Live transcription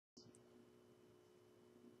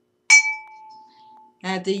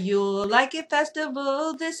At the Yule like a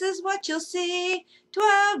festival, this is what you'll see.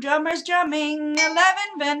 12 drummers drumming, 11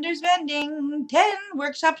 vendors vending, 10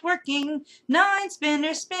 workshops working, 9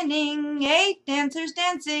 spinners spinning, 8 dancers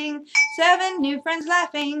dancing, 7 new friends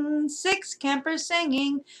laughing, 6 campers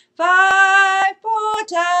singing, 5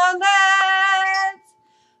 portal lads,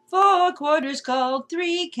 4 quarters called,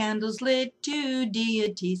 3 candles lit, 2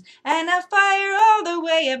 deities, and a fire all the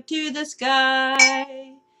way up to the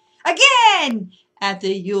sky. Again! At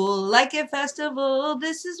the Yule like a festival,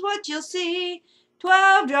 this is what you'll see.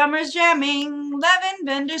 12 drummers jamming, 11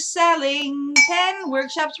 vendors selling, 10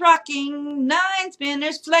 workshops rocking, 9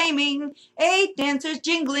 spinners flaming, 8 dancers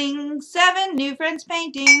jingling, 7 new friends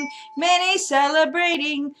painting, many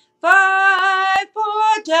celebrating, 5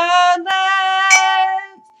 portal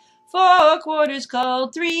lads, 4 quarters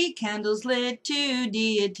called, 3 candles lit, 2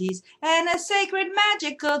 deities, and a sacred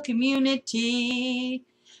magical community.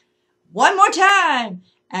 One more time!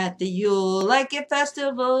 At the Yule like a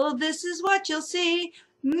festival, this is what you'll see.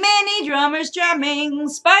 Many drummers drumming,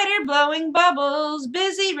 spider blowing bubbles,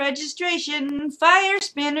 busy registration, fire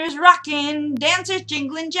spinners rocking, dancers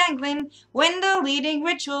jingling jangling, Wendell leading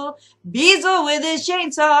ritual, Beazle with his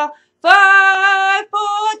chainsaw, 5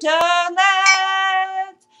 portal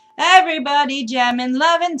lads. Everybody jamming,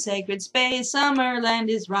 loving sacred space, Summerland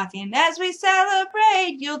is rocking as we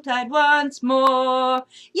celebrate Yuletide once more.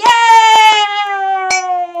 Yay!